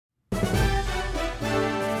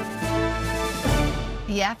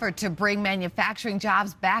The effort to bring manufacturing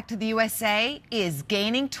jobs back to the USA is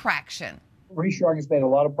gaining traction. Reshoring has made a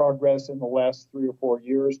lot of progress in the last 3 or 4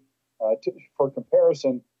 years. For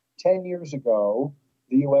comparison, 10 years ago,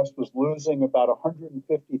 the U.S. was losing about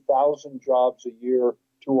 150,000 jobs a year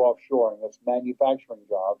to offshoring. That's manufacturing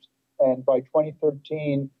jobs. And by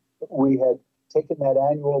 2013, we had taken that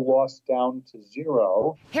annual loss down to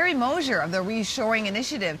zero. Harry Moser of the Reshoring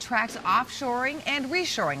Initiative tracks offshoring and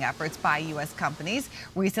reshoring efforts by U.S. companies.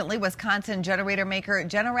 Recently, Wisconsin generator maker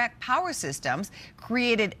Generac Power Systems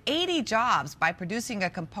created 80 jobs by producing a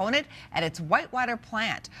component at its Whitewater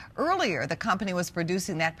plant. Earlier, the company was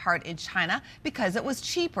producing that part in China because it was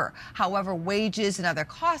cheaper. However, wages and other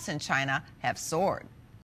costs in China have soared.